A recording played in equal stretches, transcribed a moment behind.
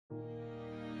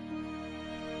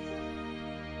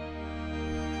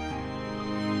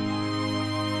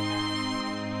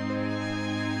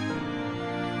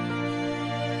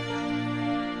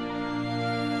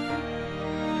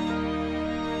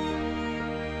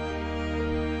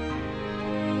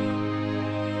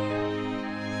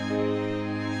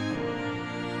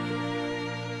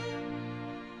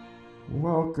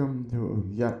welcome to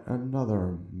yet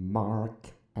another Mark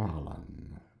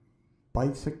Allyn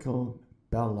Bicycle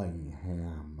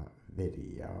Bellingham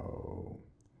video.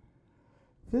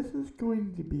 This is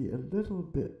going to be a little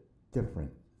bit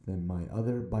different than my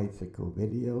other bicycle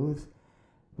videos.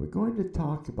 We're going to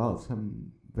talk about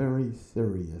some very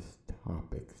serious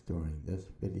topics during this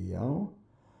video.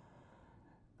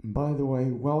 And by the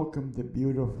way, welcome to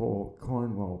beautiful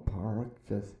Cornwall Park,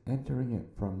 just entering it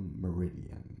from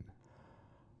Meridian.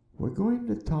 We're going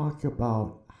to talk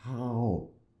about how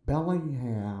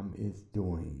Bellingham is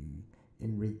doing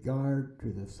in regard to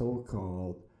the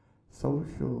so-called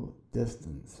social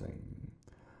distancing,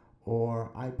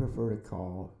 or I prefer to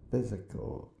call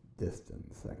physical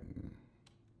distancing.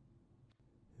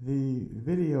 The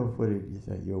video footage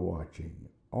that you're watching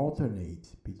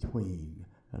alternates between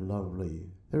a lovely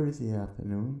Thursday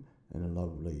afternoon and a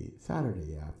lovely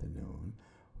Saturday afternoon,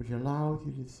 which allows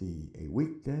you to see a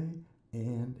weekday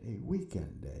and a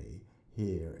weekend day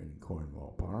here in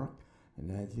Cornwall Park. And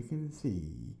as you can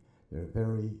see, there are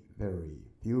very, very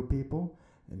few people,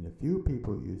 and the few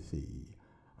people you see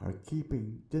are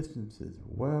keeping distances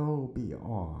well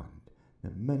beyond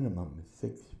the minimum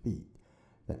 6 feet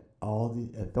that all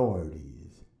the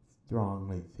authorities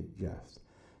strongly suggest.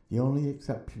 The only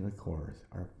exception, of course,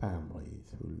 are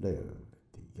families who live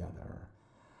together.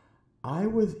 I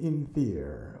was in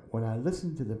fear when I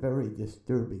listened to the very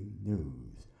disturbing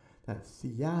news that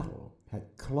Seattle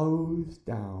had closed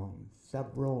down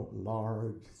several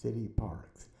large city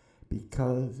parks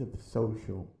because of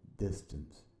social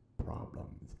distance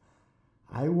problems.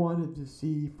 I wanted to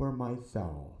see for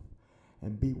myself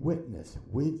and be witness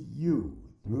with you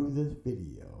through this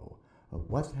video of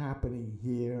what's happening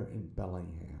here in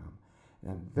Bellingham. And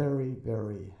I'm very,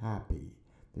 very happy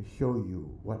to show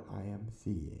you what I am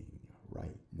seeing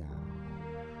right now.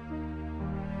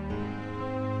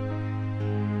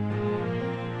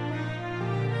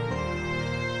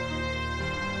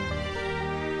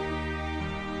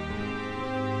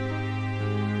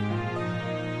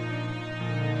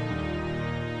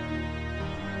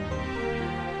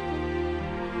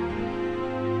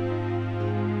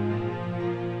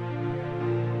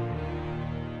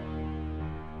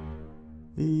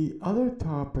 The other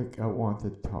topic I want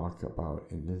to talk about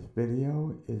in this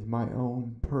video is my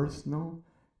own personal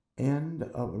end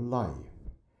of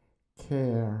life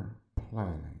care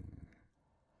planning.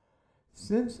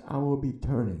 Since I will be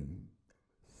turning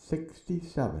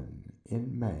 67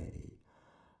 in May,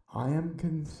 I am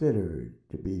considered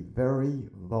to be very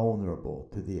vulnerable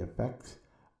to the effects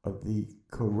of the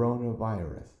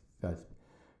coronavirus that's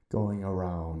going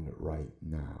around right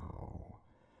now.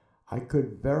 I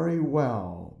could very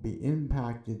well be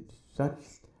impacted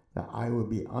such that I would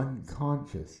be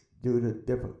unconscious due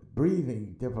to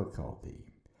breathing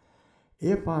difficulty.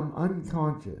 If I'm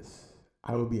unconscious,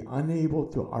 I will be unable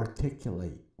to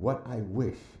articulate what I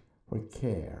wish for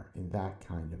care in that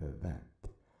kind of event.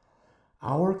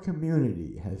 Our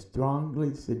community has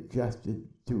strongly suggested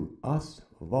to us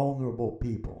vulnerable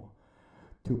people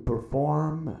to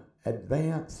perform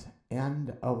advanced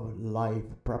end-of-life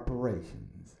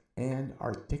preparations and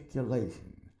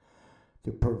articulation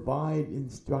to provide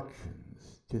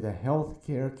instructions to the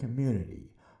healthcare community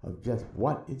of just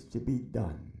what is to be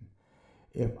done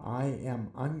if I am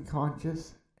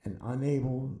unconscious and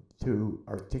unable to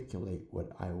articulate what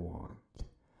I want.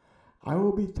 I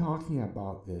will be talking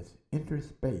about this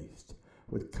interspaced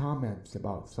with comments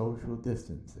about social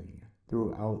distancing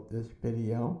throughout this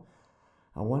video.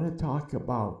 I want to talk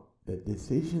about the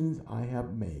decisions I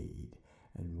have made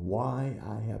and why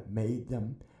I have made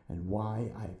them and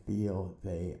why I feel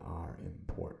they are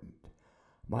important.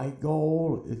 My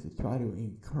goal is to try to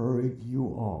encourage you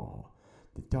all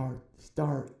to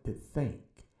start to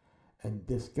think and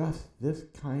discuss this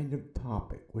kind of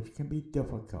topic, which can be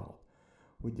difficult,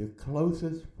 with your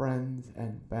closest friends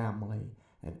and family,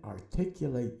 and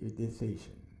articulate your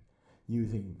decision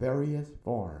using various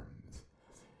forms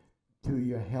to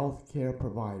your healthcare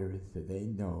providers so they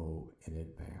know in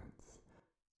advance.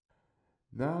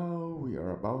 Now we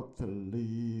are about to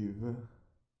leave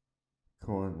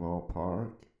Cornwall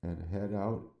Park and head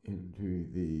out into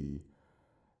the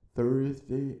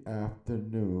Thursday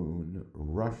afternoon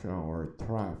rush hour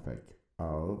traffic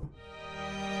of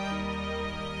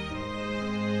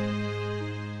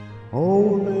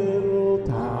oh little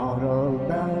town of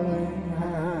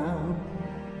Bellingham.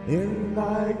 In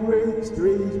thy great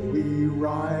streets we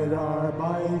ride our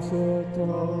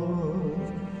bicycles,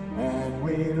 and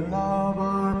we love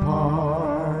our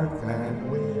parks,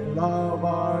 and we love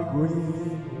our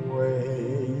greenways.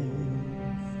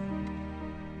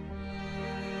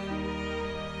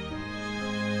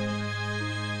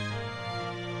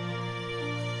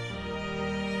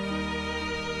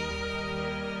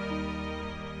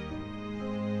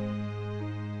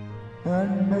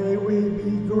 And may we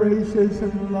be gracious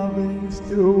and loving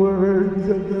stewards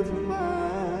of this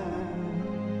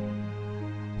land,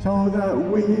 so that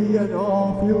we and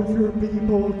all future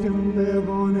people can live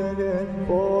on it in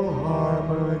full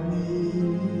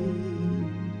harmony.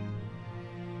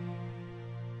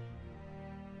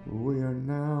 We are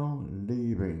now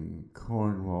leaving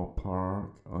Cornwall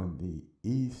Park on the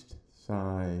east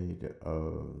side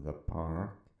of the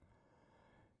park.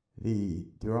 The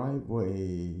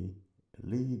driveway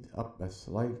leads up a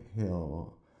slight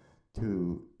hill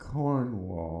to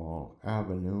Cornwall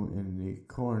Avenue in the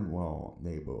Cornwall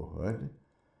neighborhood.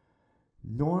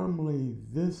 Normally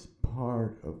this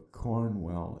part of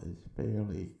Cornwall is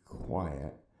fairly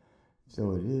quiet,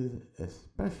 so it is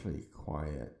especially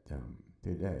quiet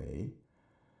today.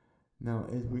 Now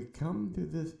as we come to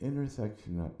this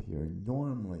intersection up here,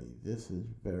 normally this is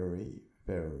very,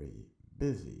 very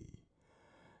busy.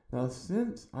 Now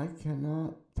since I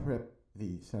cannot trip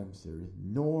the sensors,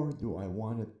 nor do I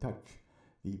want to touch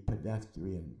the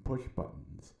pedestrian push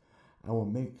buttons, I will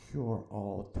make sure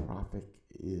all traffic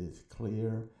is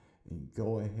clear and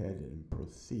go ahead and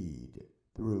proceed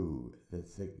through the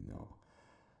signal.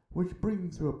 Which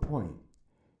brings to a point.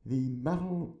 The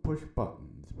metal push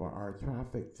buttons for our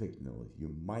traffic signals,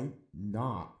 you might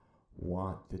not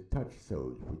want to touch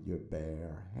those with your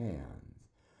bare hands.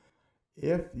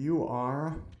 If you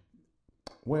are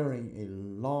wearing a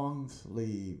long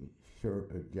sleeve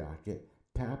shirt or jacket,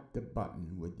 tap the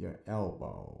button with your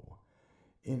elbow.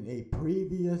 In a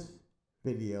previous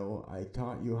video, I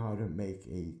taught you how to make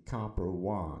a copper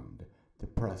wand to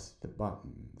press the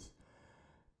buttons.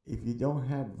 If you don't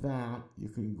have that, you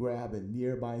can grab a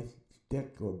nearby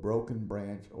stick or broken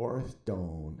branch or a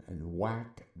stone and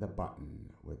whack the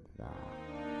button with that.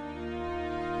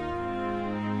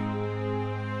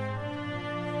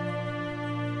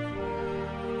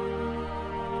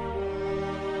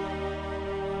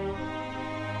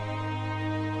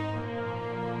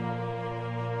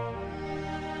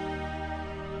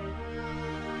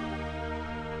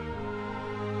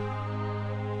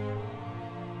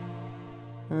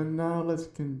 And now let's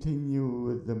continue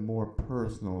with the more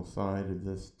personal side of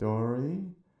this story.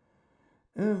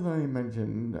 As I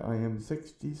mentioned, I am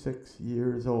 66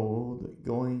 years old,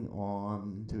 going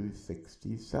on to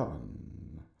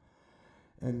 67.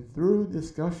 And through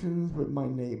discussions with my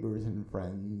neighbors and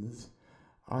friends,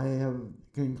 I have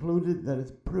concluded that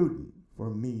it's prudent for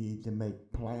me to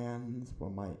make plans for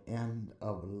my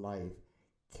end-of-life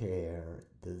care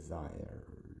desires.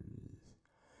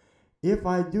 If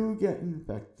I do get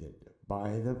infected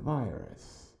by the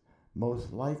virus,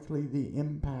 most likely the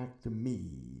impact to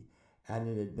me at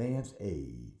an advanced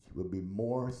age will be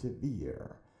more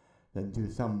severe than to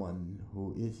someone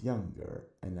who is younger,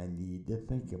 and I need to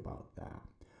think about that.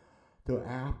 So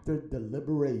after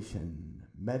deliberation,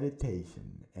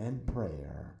 meditation, and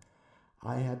prayer,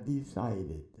 I have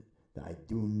decided that I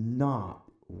do not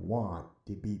want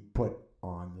to be put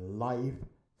on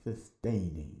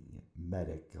life-sustaining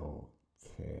medical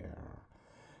care.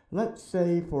 Let's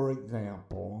say, for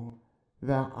example,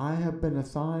 that I have been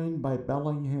assigned by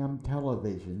Bellingham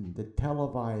Television to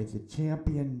televise the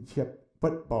championship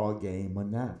football game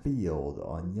on that field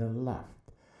on your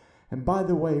left. And by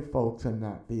the way, folks, on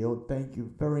that field, thank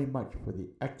you very much for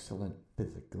the excellent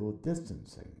physical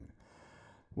distancing.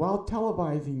 While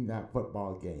televising that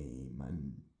football game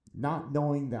and not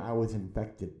knowing that I was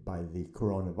infected by the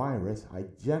coronavirus, I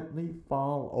gently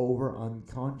fall over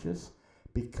unconscious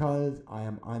because I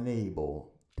am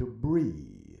unable to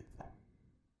breathe.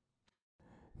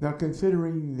 Now,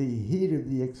 considering the heat of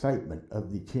the excitement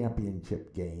of the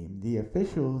championship game, the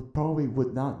officials probably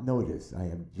would not notice I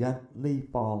have gently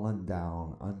fallen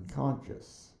down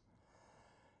unconscious.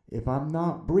 If I'm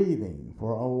not breathing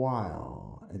for a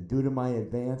while, and due to my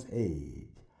advanced age,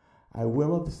 I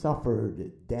will have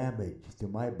suffered damage to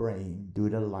my brain due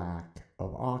to lack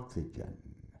of oxygen.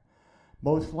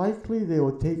 Most likely they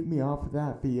will take me off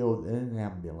that field in an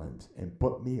ambulance and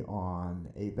put me on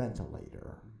a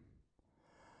ventilator.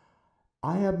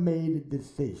 I have made a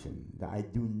decision that I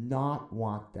do not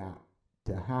want that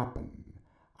to happen.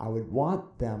 I would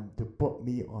want them to put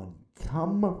me on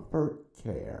comfort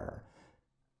care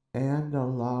and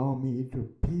allow me to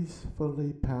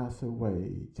peacefully pass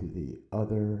away to the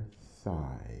other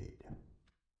side.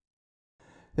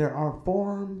 There are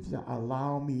forms that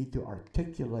allow me to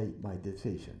articulate my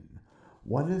decision.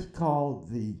 One is called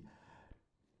the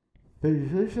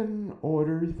Physician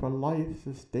Orders for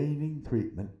Life-Sustaining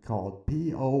Treatment, called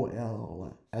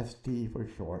POLST for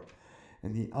short,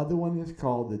 and the other one is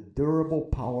called the Durable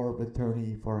Power of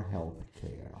Attorney for Health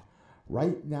Care.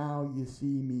 Right now you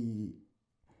see me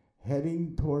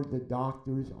heading toward the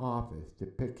doctor's office to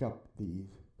pick up these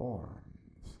forms.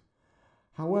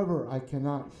 However, I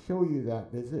cannot show you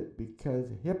that visit because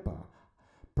HIPAA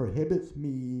prohibits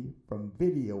me from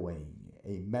videoing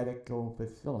a medical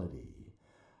facility.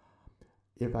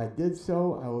 If I did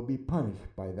so, I would be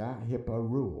punished by that HIPAA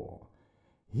rule.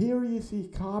 Here you see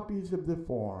copies of the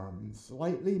form,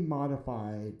 slightly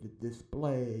modified to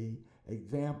display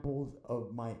examples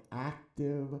of my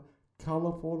active,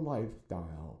 colorful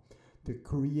lifestyle to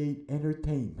create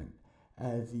entertainment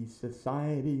as the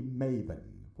society maven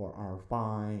for our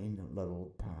fine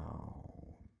little town.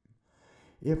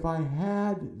 If I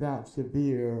had that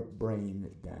severe brain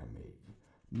damage,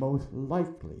 most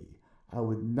likely I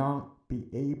would not be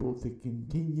able to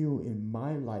continue in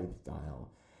my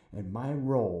lifestyle and my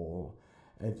role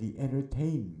as the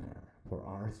entertainer for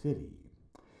our city.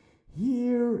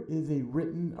 Here is a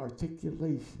written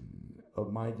articulation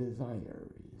of my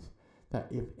desires that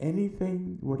if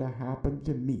anything were to happen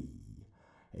to me,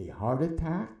 a heart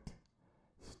attack,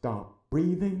 stop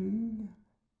breathing,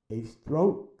 a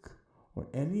stroke, or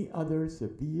any other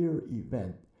severe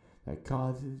event that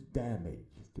causes damage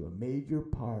to a major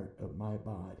part of my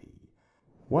body.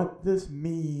 What this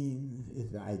means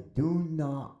is that I do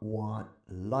not want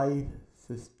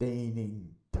life-sustaining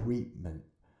treatment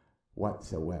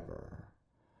whatsoever.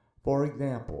 For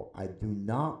example, I do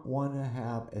not want to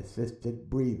have assisted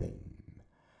breathing.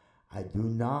 I do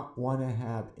not want to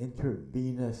have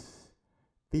intravenous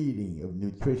feeding of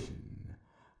nutrition.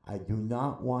 I do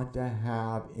not want to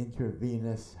have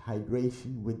intravenous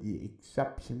hydration with the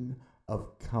exception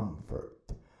of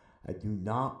comfort. I do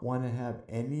not want to have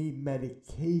any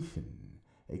medication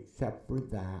except for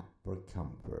that for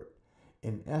comfort.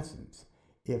 In essence,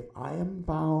 if I am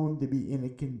found to be in a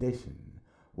condition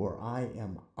where I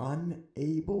am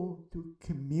unable to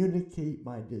communicate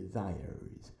my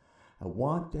desires, I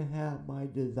want to have my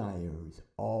desires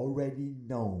already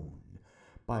known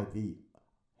by the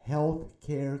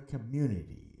healthcare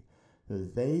community so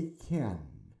they can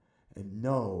and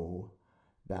know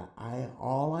that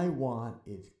all I want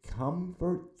is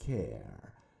comfort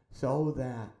care so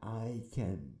that I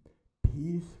can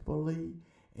peacefully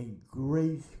and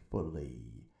gracefully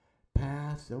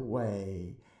pass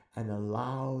away and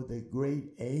allow the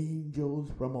great angels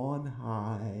from on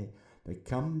high to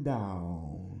come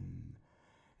down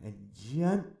and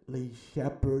gently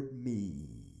shepherd me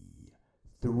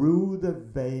through the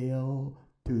veil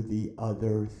to the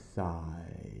other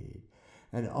side.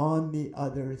 And on the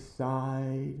other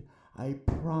side, I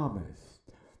promise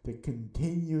to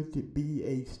continue to be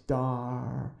a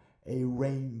star, a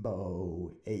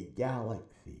rainbow, a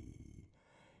galaxy,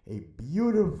 a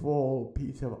beautiful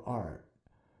piece of art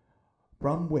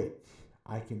from which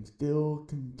I can still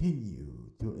continue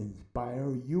to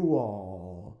inspire you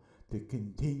all to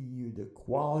continue the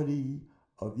quality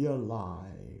of your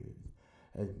lives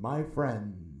as my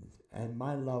friends and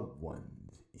my loved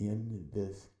ones in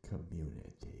this community.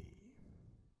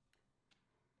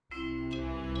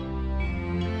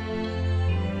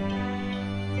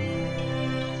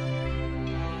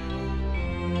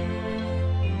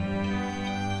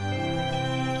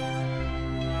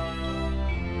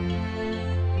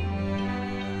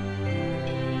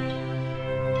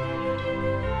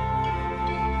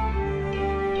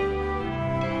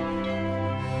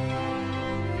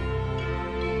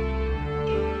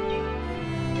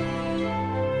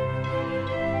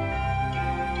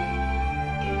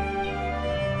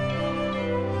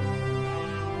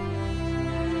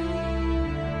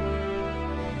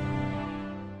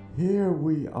 Here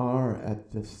we are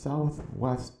at the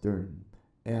southwestern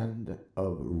end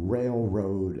of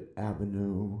Railroad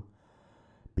Avenue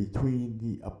between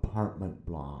the apartment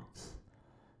blocks.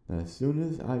 Now, as soon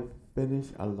as I finish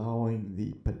allowing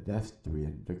the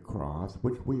pedestrian to cross,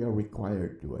 which we are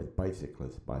required to as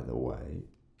bicyclists, by the way,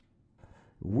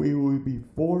 we will be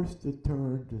forced to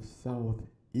turn to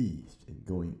southeast and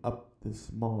going up the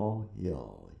small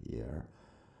hill here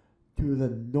to the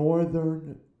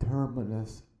northern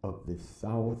terminus of the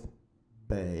South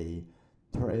Bay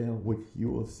Trail, which you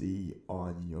will see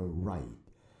on your right,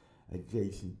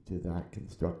 adjacent to that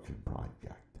construction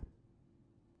project.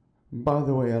 By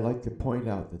the way, I'd like to point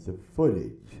out that the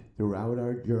footage throughout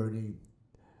our journey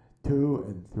to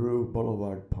and through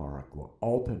Boulevard Park will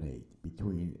alternate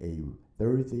between a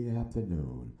Thursday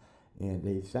afternoon and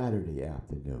a Saturday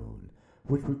afternoon,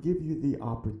 which will give you the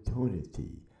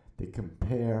opportunity to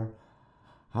compare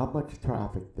how much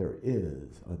traffic there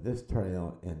is on this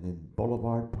trail and in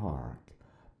Boulevard Park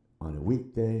on a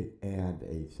weekday and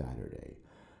a Saturday.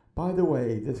 By the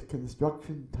way, this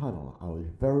construction tunnel, I was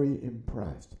very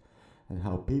impressed and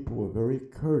how people were very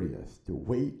courteous to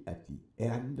wait at the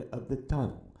end of the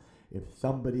tunnel if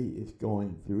somebody is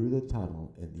going through the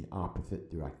tunnel in the opposite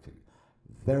direction.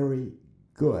 Very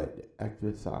good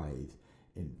exercise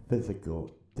in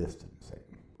physical distancing.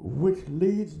 Which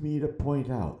leads me to point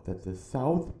out that the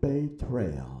South Bay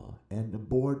Trail and the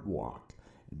boardwalk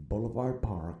in Boulevard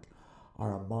Park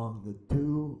are among the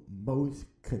two most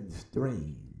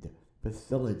constrained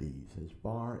facilities as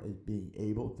far as being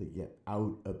able to get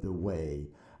out of the way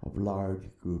of large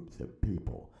groups of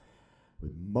people.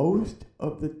 With most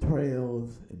of the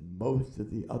trails and most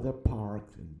of the other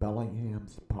parks in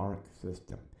Bellingham's park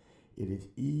system, it is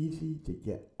easy to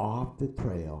get off the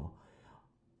trail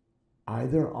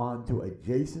either onto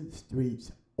adjacent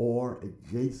streets or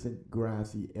adjacent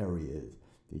grassy areas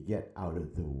to get out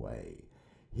of the way.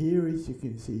 Here, as you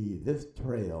can see, this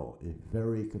trail is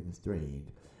very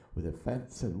constrained with a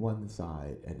fence on one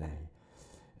side and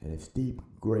a steep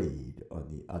grade on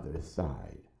the other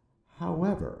side.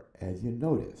 However, as you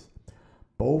notice,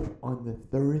 both on the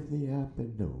Thursday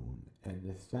afternoon and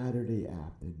the Saturday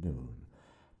afternoon,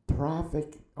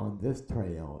 traffic on this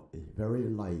trail is very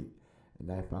light,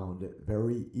 and I found it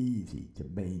very easy to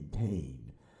maintain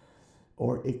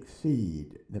or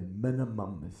exceed the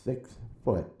minimum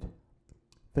 6-foot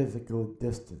physical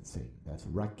distancing that's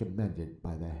recommended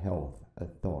by the health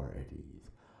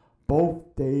authorities.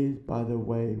 Both days, by the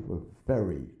way, were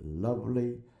very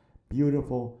lovely,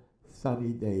 beautiful, sunny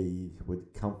days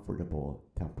with comfortable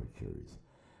temperatures.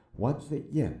 Once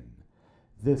again,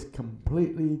 this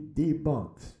completely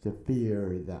debunks the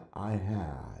fear that I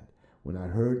had when I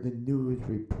heard the news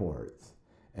reports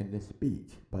and the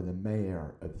speech by the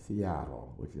mayor of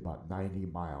Seattle, which is about 90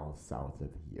 miles south of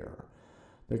here.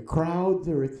 The crowds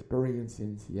they're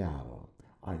experiencing in Seattle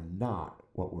are not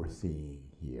what we're seeing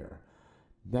here.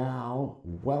 Now,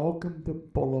 welcome to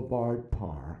Boulevard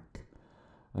Park.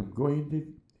 I'm going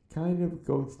to kind of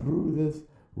go through this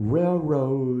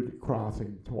railroad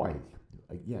crossing twice.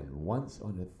 Again, once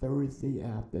on a Thursday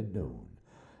afternoon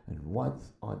and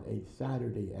once on a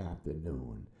Saturday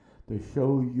afternoon to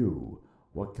show you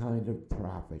what kind of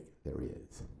traffic there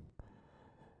is.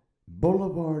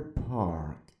 Boulevard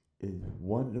Park is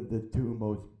one of the two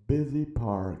most busy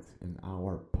parks in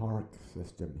our park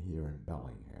system here in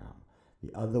Bellingham,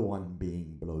 the other one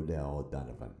being Bloedel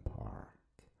Donovan Park.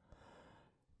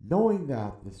 Knowing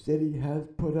that, the city has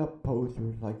put up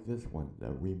posters like this one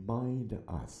that remind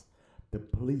us to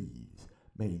please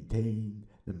maintain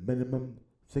the minimum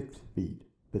 6 feet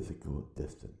physical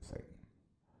distancing.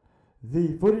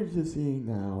 The footage you're seeing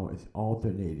now is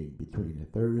alternating between a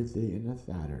Thursday and a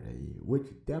Saturday, which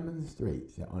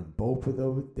demonstrates that on both of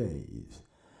those days,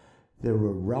 there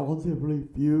were relatively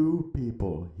few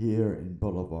people here in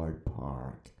Boulevard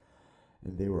Park,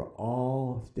 and they were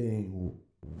all staying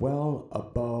well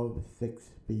above 6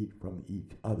 feet from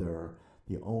each other.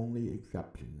 The only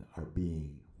exceptions are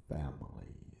being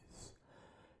families.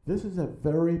 This is a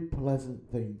very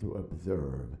pleasant thing to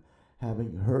observe,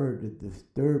 having heard the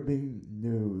disturbing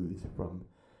news from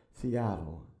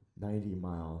Seattle, 90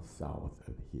 miles south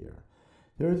of here.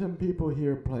 There are some people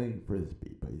here playing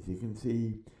frisbee, but as you can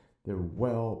see, they're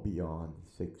well beyond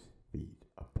 6 feet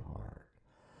apart.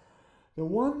 The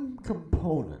one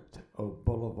component of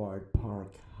Boulevard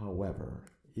Park, however,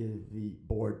 is the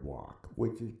boardwalk,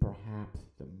 which is perhaps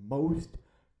the most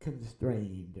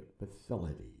constrained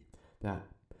facility that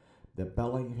the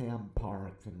Bellingham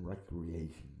Parks and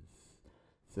Recreation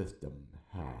system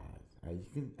has.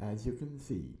 As you can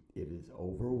see, it is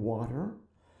over water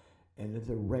and there's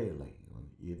a railing on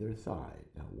either side.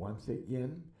 Now, once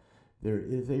again, there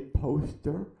is a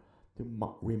poster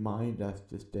to remind us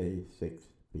to stay 6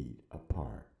 feet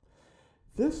apart.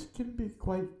 This can be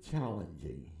quite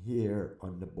challenging here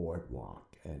on the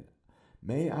boardwalk, and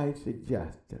may I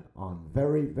suggest on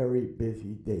very, very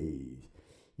busy days,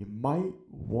 you might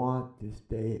want to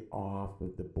stay off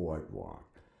of the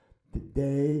boardwalk.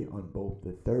 Today, on both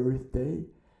the Thursday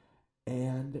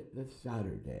and the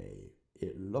Saturday,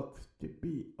 it looks to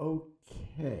be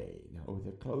okay. Now, it was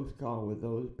a close call with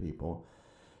those people.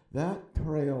 That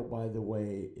trail, by the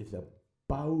way, is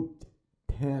about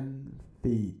 10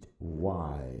 feet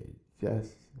wide,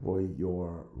 just for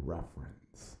your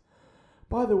reference.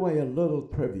 By the way, a little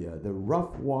trivia. The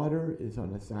rough water is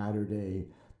on a Saturday.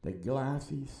 The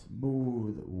glassy,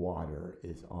 smooth water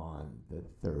is on the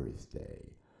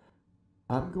Thursday.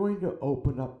 I'm going to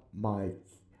open up my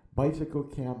bicycle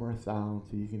camera sound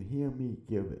so you can hear me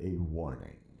give a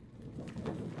warning.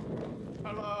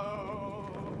 Hello!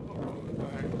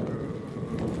 Thank you.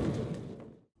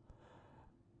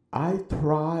 I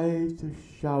try to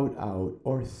shout out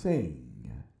or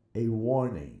sing a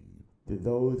warning to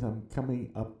those I'm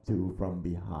coming up to from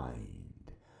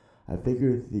behind. I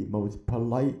figure it's the most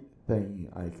polite thing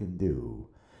I can do.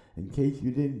 In case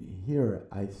you didn't hear it,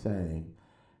 I sang,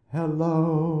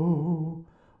 "Hello,"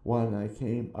 when I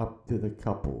came up to the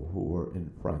couple who were in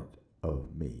front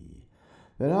of me.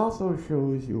 That also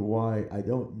shows you why I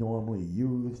don't normally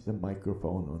use the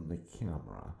microphone on the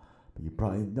camera. But you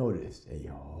probably noticed a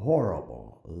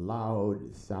horrible,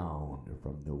 loud sound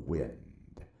from the wind.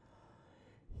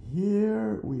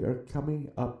 Here we are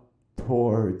coming up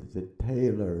towards the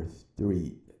Taylor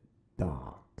Street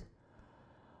dock.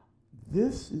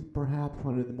 This is perhaps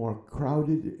one of the more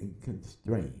crowded and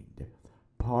constrained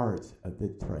parts of the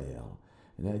trail.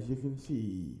 And as you can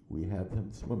see, we have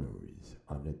some swimmers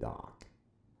on the dock.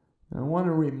 I want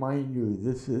to remind you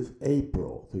this is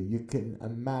April, so you can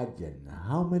imagine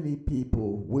how many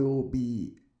people will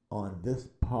be on this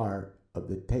part of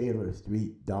the Taylor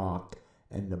Street dock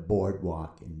and the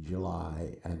boardwalk in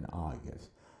July and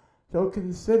August. So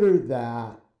consider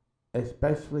that,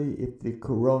 especially if the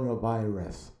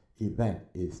coronavirus event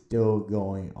is still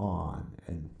going on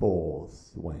in full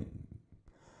swing.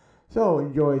 So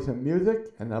enjoy some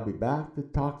music, and I'll be back to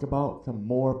talk about some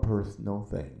more personal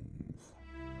things.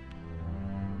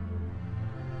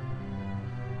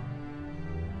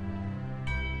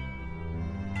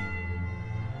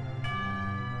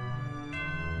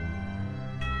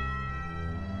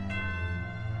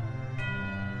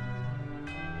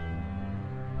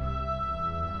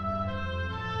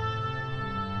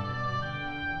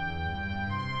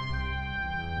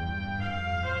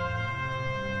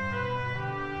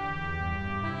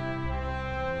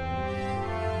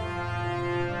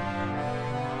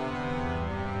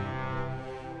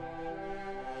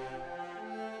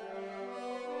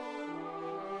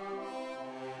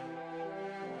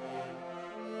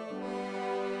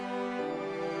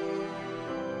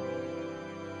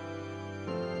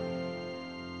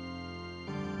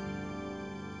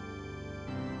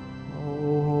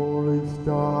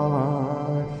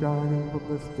 Star shining from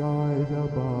the skies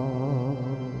above,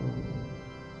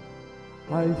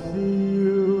 I see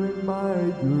you in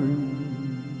my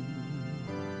dreams.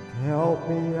 Help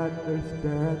me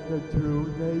understand the true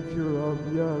nature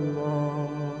of your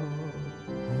love.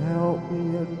 Help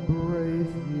me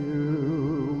embrace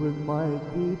you with my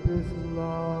deepest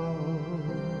love.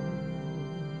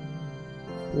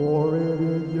 For it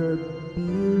is your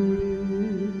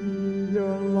beauty,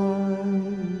 your light,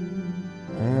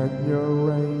 and your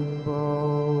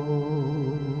rainbow.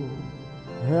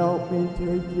 Help me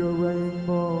take your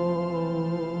rainbow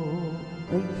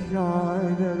and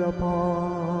shine it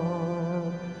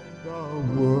upon the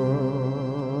world.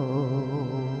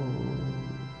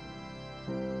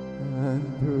 And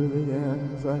to the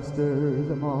ancestors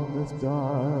among the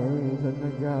stars and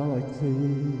the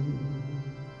galaxy,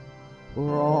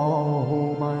 for all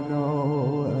whom I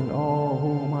know and all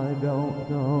whom I don't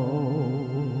know,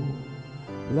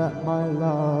 let my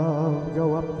love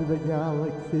go up to the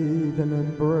galaxies and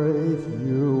embrace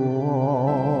you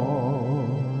all.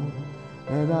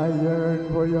 And I yearn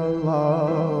for your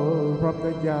love from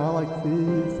the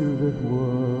galaxies to this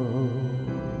world.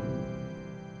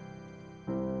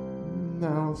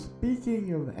 Now,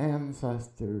 speaking of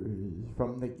ancestors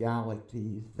from the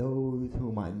galaxies, those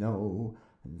whom I know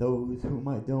and those whom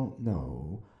I don't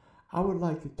know, I would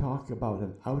like to talk about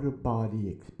an out-of-body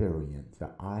experience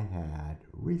that I had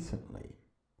recently.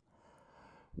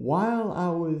 While I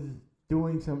was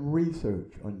doing some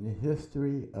research on the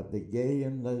history of the gay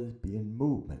and lesbian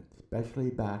movement,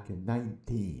 especially back in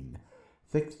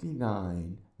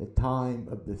 1969, the time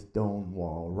of the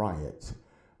Stonewall riots,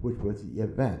 which was the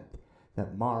event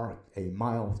that marked a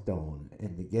milestone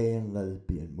in the gay and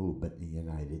lesbian movement in the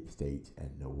United States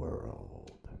and the world.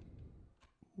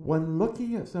 When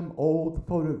looking at some old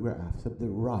photographs of the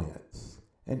riots,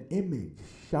 an image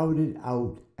shouted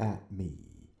out at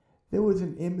me. There was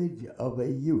an image of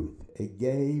a youth, a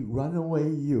gay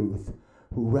runaway youth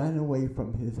who ran away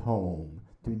from his home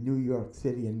to New York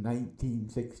City in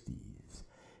 1960s.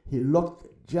 He looked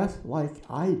just like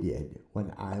I did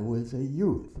when I was a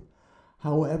youth.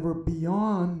 However,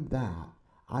 beyond that,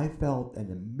 I felt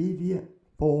an immediate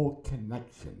full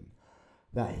connection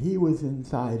that he was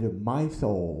inside of my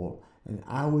soul and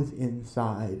I was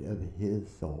inside of his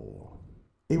soul.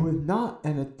 It was not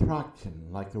an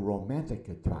attraction like a romantic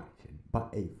attraction,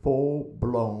 but a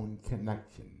full-blown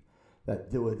connection, that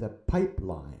there was a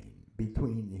pipeline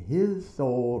between his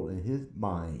soul and his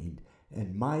mind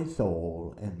and my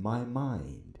soul and my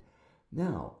mind.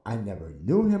 Now, I never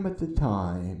knew him at the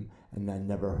time, and I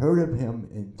never heard of him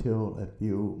until a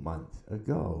few months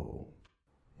ago.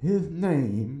 His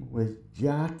name was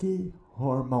Jackie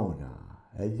Hormona.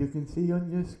 As you can see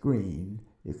on your screen,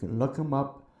 you can look him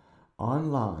up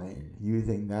online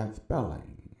using that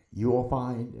spelling. You will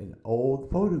find an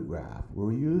old photograph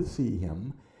where you see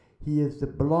him. He is the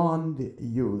blonde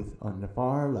youth on the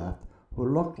far left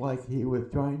who looked like he was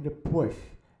trying to push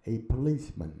a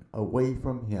policeman away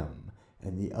from him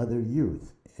and the other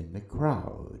youth in the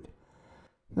crowd.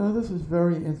 Now this is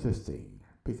very interesting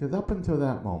because up until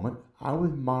that moment, I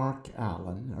was Mark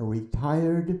Allyn, a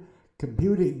retired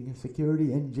computing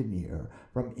security engineer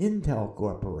from Intel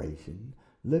Corporation,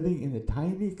 living in a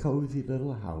tiny, cozy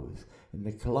little house in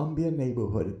the Columbia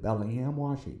neighborhood of Bellingham,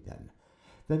 Washington.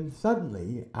 Then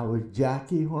suddenly, I was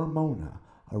Jackie Hormona,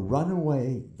 a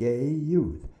runaway gay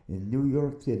youth in New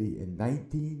York City in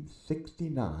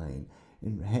 1969,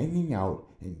 and hanging out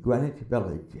in Greenwich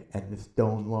Village and the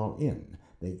Stonewall Inn,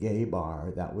 the gay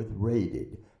bar that was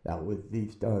raided. That was the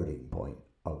starting point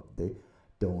of the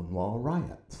Stonewall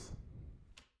riots.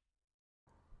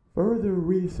 Further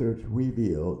research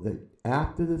revealed that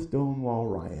after the Stonewall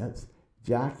riots,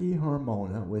 Jackie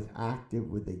Hormona was active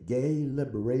with the Gay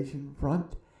Liberation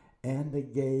Front and the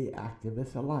Gay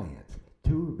Activist Alliance,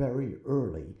 two very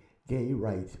early gay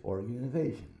rights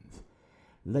organizations.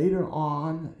 Later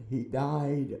on, he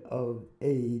died of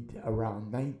AIDS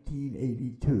around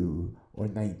 1982 or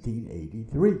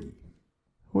 1983,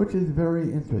 which is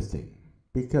very interesting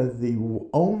because the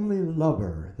only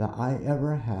lover that I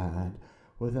ever had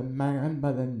was a man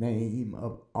by the name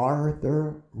of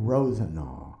Arthur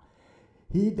Rosenau.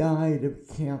 He died of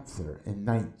cancer in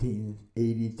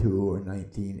 1982 or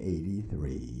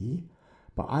 1983,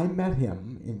 but I met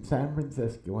him in San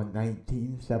Francisco in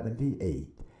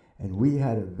 1978, and we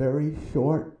had a very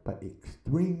short but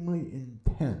extremely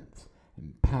intense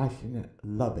and passionate,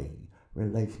 loving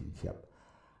relationship.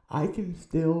 I can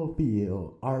still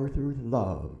feel Arthur's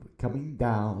love coming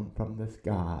down from the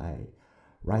sky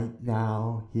right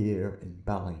now here in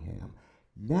Bellingham.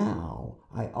 Now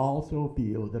I also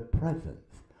feel the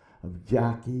presence of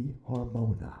Jackie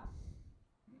Hormona.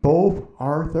 Both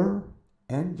Arthur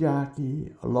and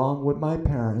Jackie, along with my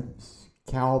parents,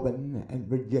 Calvin and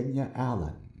Virginia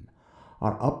Allyn,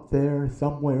 are up there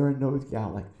somewhere in those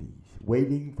galaxies,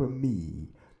 waiting for me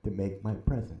to make my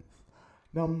presence.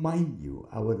 Now, mind you,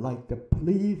 I would like to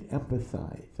please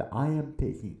emphasize that I am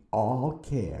taking all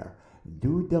care and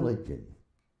due diligence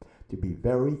to be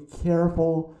very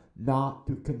careful not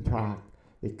to contract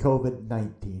the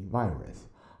COVID-19 virus.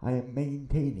 I am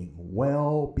maintaining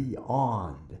well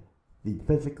beyond the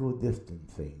physical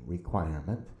distancing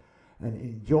requirements and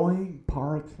enjoying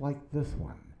parks like this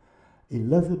one,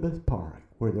 Elizabeth Park,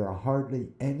 where there are hardly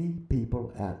any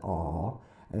people at all,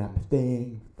 and I'm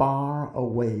staying far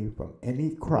away from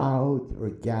any crowds or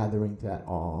gatherings at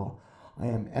all. I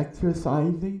am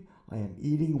exercising, I am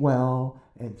eating well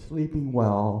and sleeping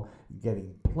well, and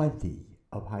getting plenty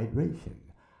of hydration.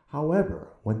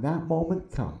 However, when that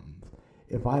moment comes,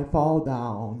 if I fall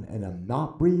down and I'm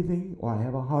not breathing or I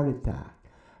have a heart attack,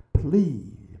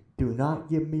 please do not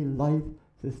give me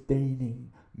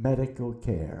life-sustaining medical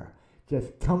care.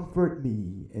 Just comfort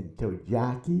me until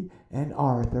Jackie and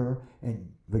Arthur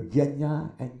and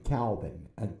Virginia and Calvin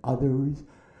and others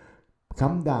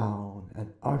come down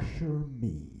and usher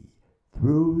me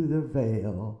through the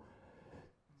veil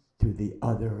to the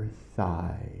other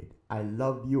side. I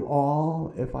love you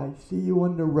all. If I see you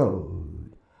on the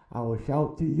road, I will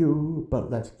shout to you,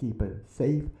 but let's keep a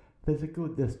safe physical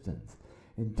distance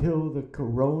until the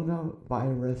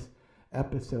coronavirus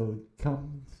episode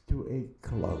comes to a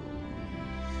close.